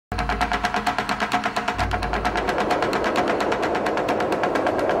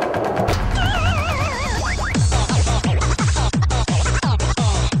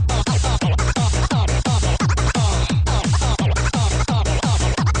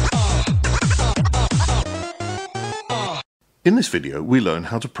In this video, we learn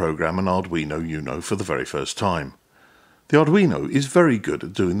how to program an Arduino Uno for the very first time. The Arduino is very good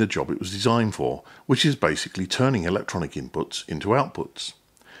at doing the job it was designed for, which is basically turning electronic inputs into outputs.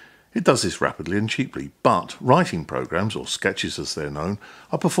 It does this rapidly and cheaply, but writing programs, or sketches as they're known,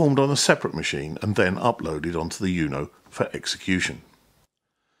 are performed on a separate machine and then uploaded onto the Uno for execution.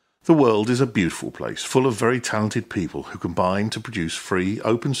 The world is a beautiful place, full of very talented people who combine to produce free,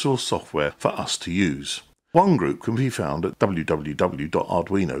 open source software for us to use. One group can be found at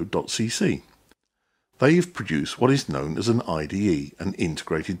www.arduino.cc. They've produced what is known as an IDE, an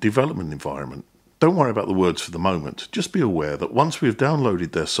Integrated Development Environment. Don't worry about the words for the moment, just be aware that once we have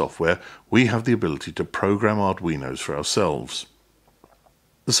downloaded their software, we have the ability to program Arduinos for ourselves.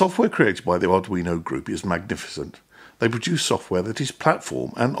 The software created by the Arduino group is magnificent. They produce software that is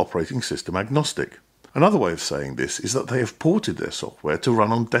platform and operating system agnostic. Another way of saying this is that they have ported their software to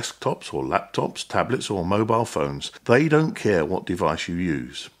run on desktops or laptops, tablets or mobile phones. They don't care what device you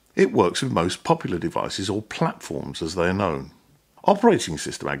use. It works with most popular devices or platforms as they are known. Operating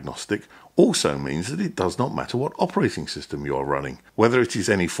system agnostic also means that it does not matter what operating system you are running, whether it is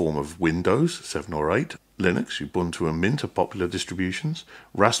any form of Windows 7 or 8, Linux, Ubuntu and Mint are popular distributions,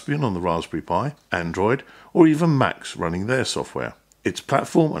 Raspbian on the Raspberry Pi, Android or even Macs running their software. It's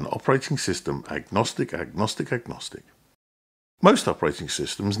platform and operating system agnostic. Most operating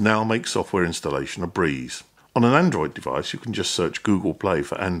systems now make software installation a breeze. On an Android device, you can just search Google Play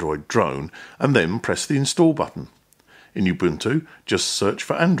for Android Drone and then press the install button. In Ubuntu, just search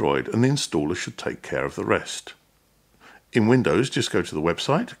for Android and the installer should take care of the rest. In Windows, just go to the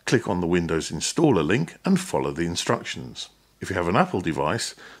website, click on the Windows installer link and follow the instructions. If you have an Apple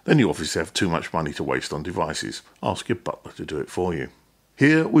device, then you obviously have too much money to waste on devices. Ask your butler to do it for you.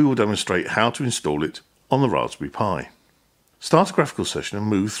 Here we will demonstrate how to install it on the Raspberry Pi. Start a graphical session and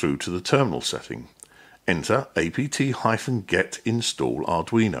move through to the terminal setting. Enter apt-get install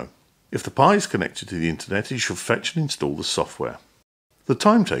Arduino. If the Pi is connected to the internet, it should fetch and install the software. The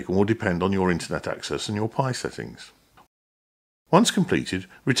time taken will depend on your internet access and your Pi settings. Once completed,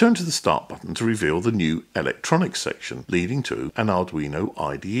 return to the Start button to reveal the new Electronics section leading to an Arduino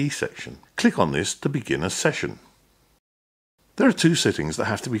IDE section. Click on this to begin a session. There are two settings that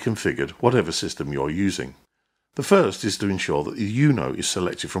have to be configured, whatever system you are using. The first is to ensure that the Uno is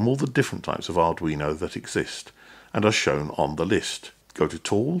selected from all the different types of Arduino that exist and are shown on the list. Go to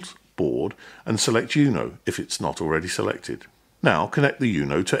Tools, Board and select Uno if it's not already selected. Now connect the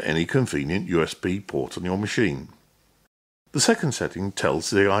Uno to any convenient USB port on your machine. The second setting tells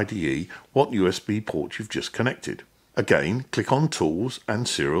the IDE what USB port you've just connected. Again, click on Tools and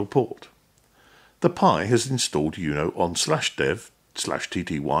Serial Port. The Pi has installed Uno on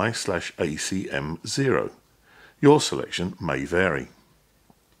 /dev/tty/acm0. Your selection may vary.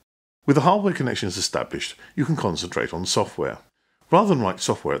 With the hardware connections established, you can concentrate on software. Rather than write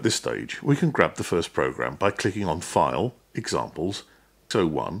software at this stage, we can grab the first program by clicking on File, Examples,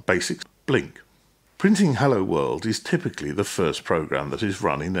 01, Basics, Blink. Printing Hello World is typically the first program that is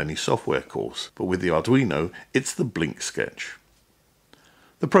run in any software course, but with the Arduino, it's the Blink sketch.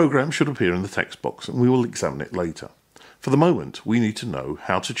 The program should appear in the text box and we will examine it later. For the moment, we need to know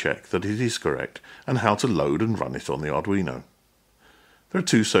how to check that it is correct and how to load and run it on the Arduino. There are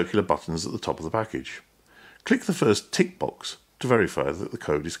two circular buttons at the top of the package. Click the first tick box to verify that the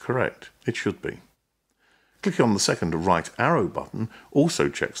code is correct. It should be. Clicking on the second right arrow button also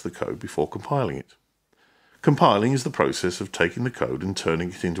checks the code before compiling it. Compiling is the process of taking the code and turning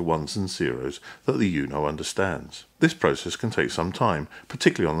it into ones and zeros that the Uno understands. This process can take some time,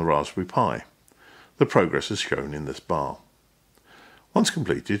 particularly on the Raspberry Pi. The progress is shown in this bar. Once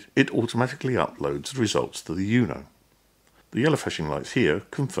completed, it automatically uploads the results to the Uno. The yellow flashing lights here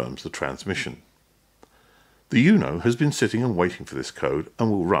confirms the transmission. The Uno has been sitting and waiting for this code and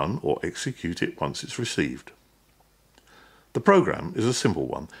will run or execute it once it's received. The program is a simple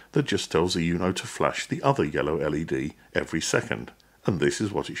one that just tells the Uno to flash the other yellow LED every second, and this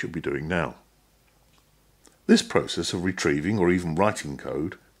is what it should be doing now. This process of retrieving or even writing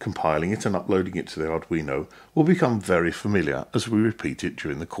code, compiling it and uploading it to the Arduino will become very familiar as we repeat it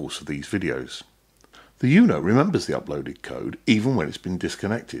during the course of these videos. The Uno remembers the uploaded code even when it's been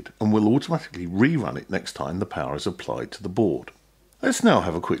disconnected and will automatically rerun it next time the power is applied to the board. Let's now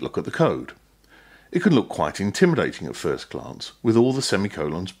have a quick look at the code. It can look quite intimidating at first glance, with all the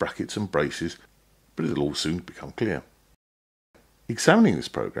semicolons, brackets and braces, but it'll all soon become clear. Examining this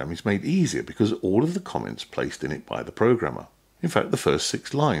program is made easier because all of the comments placed in it by the programmer. In fact, the first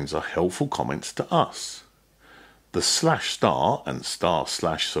 6 lines are helpful comments to us. The /* and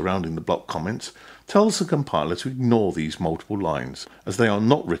 */ surrounding the block comments tells the compiler to ignore these multiple lines, as they are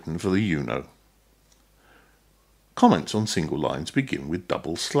not written for the Uno. Comments on single lines begin with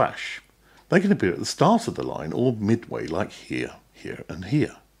double slash. They can appear at the start of the line or midway, like here, here and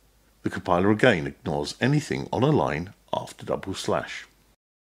here. The compiler again ignores anything on a line after double slash.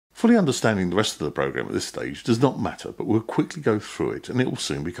 Fully understanding the rest of the program at this stage does not matter, but we'll quickly go through it and it will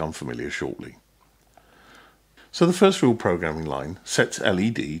soon become familiar shortly. So the first real programming line sets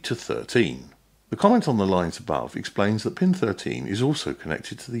LED to 13. The comment on the lines above explains that pin 13 is also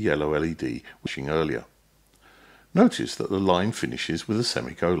connected to the yellow LED wishing earlier. Notice that the line finishes with a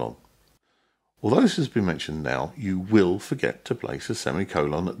semicolon. Although this has been mentioned now, you will forget to place a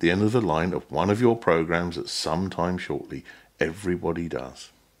semicolon at the end of the line of one of your programs at some time shortly. Everybody does.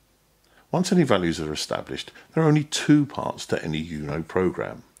 Once any values are established, there are only two parts to any Uno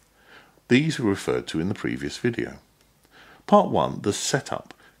program. These were referred to in the previous video. Part 1, the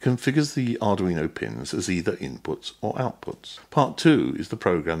setup, configures the Arduino pins as either inputs or outputs. Part 2 is the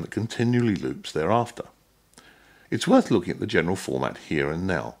program that continually loops thereafter. It's worth looking at the general format here and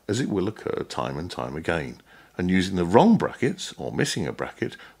now, as it will occur time and time again, and using the wrong brackets, or missing a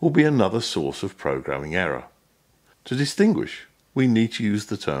bracket, will be another source of programming error. To distinguish, we need to use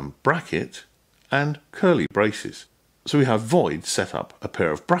the term bracket and curly braces. So we have void set up a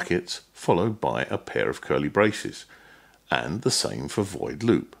pair of brackets followed by a pair of curly braces, and the same for void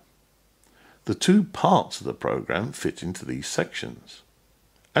loop. The two parts of the program fit into these sections.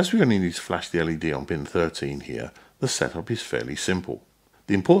 As we only need to flash the LED on pin 13 here, the setup is fairly simple.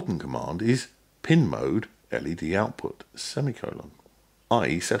 The important command is pin mode LED output, semicolon,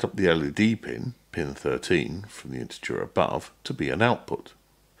 i.e. set up the LED pin, pin 13, from the integer above, to be an output.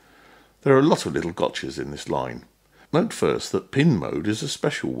 There are a lot of little gotchas in this line. Note first that pin mode is a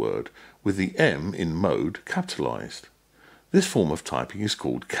special word, with the M in mode capitalized. This form of typing is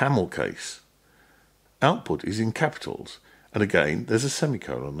called camel case. Output is in capitals, and again there's a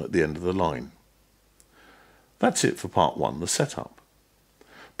semicolon at the end of the line. That's it for part 1, the setup.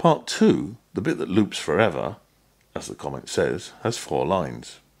 Part 2, the bit that loops forever, as the comment says, has 4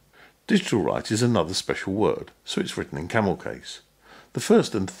 lines. Digital write is another special word, so it's written in camel case. The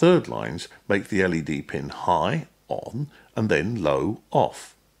first and third lines make the LED pin high, on, and then low,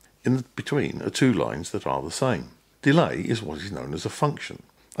 off. In between are 2 lines that are the same. Delay is what is known as a function,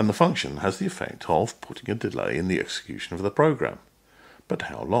 and the function has the effect of putting a delay in the execution of the program. But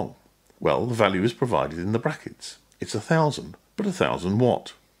how long? Well, the value is provided in the brackets. It's 1000, but 1000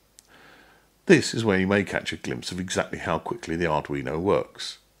 what? This is where you may catch a glimpse of exactly how quickly the Arduino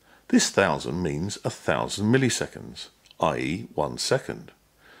works. This 1000 means 1000 milliseconds, i.e. 1 second.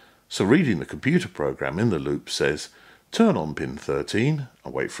 So reading the computer program in the loop says, turn on pin 13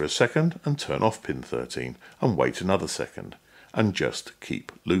 and wait for a second, and turn off pin 13 and wait another second, and just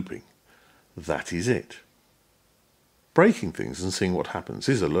keep looping. That is it. Breaking things and seeing what happens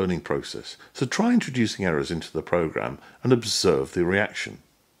is a learning process, so try introducing errors into the program and observe the reaction.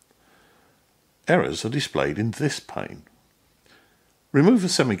 Errors are displayed in this pane. Remove a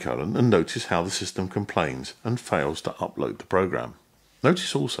semicolon and notice how the system complains and fails to upload the program.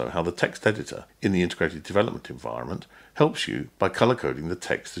 Notice also how the text editor in the integrated development environment helps you by color coding the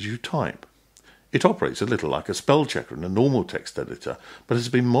text as you type. It operates a little like a spell checker in a normal text editor, but has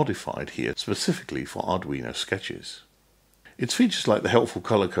been modified here specifically for Arduino sketches. Its features like the helpful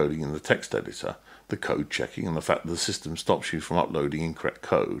color coding in the text editor, the code checking, and the fact that the system stops you from uploading incorrect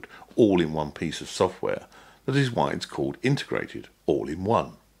code all in one piece of software. That is why it's called integrated, all in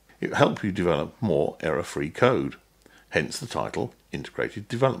one. It will help you develop more error-free code, hence the title, Integrated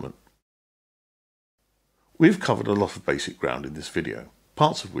Development. We've covered a lot of basic ground in this video,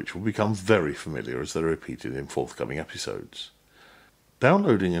 parts of which will become very familiar as they're repeated in forthcoming episodes.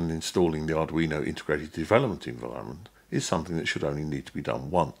 Downloading and installing the Arduino Integrated Development Environment is something that should only need to be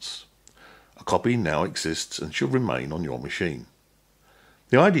done once. A copy now exists and should remain on your machine.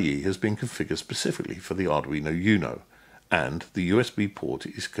 The IDE has been configured specifically for the Arduino Uno, and the USB port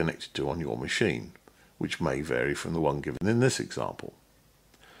it is connected to on your machine, which may vary from the one given in this example.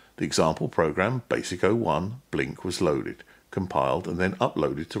 The example program Basic01 Blink was loaded, compiled and then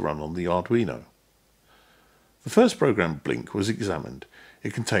uploaded to run on the Arduino. The first program Blink was examined.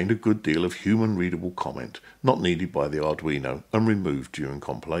 It contained a good deal of human-readable comment not needed by the Arduino and removed during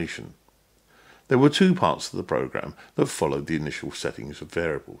compilation. There were 2 parts of the program that followed the initial settings of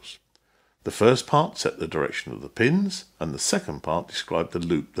variables. The first part set the direction of the pins, and the second part described the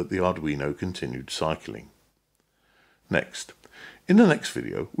loop that the Arduino continued cycling. Next, in the next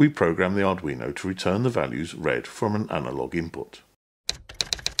video, we program the Arduino to return the values read from an analog input.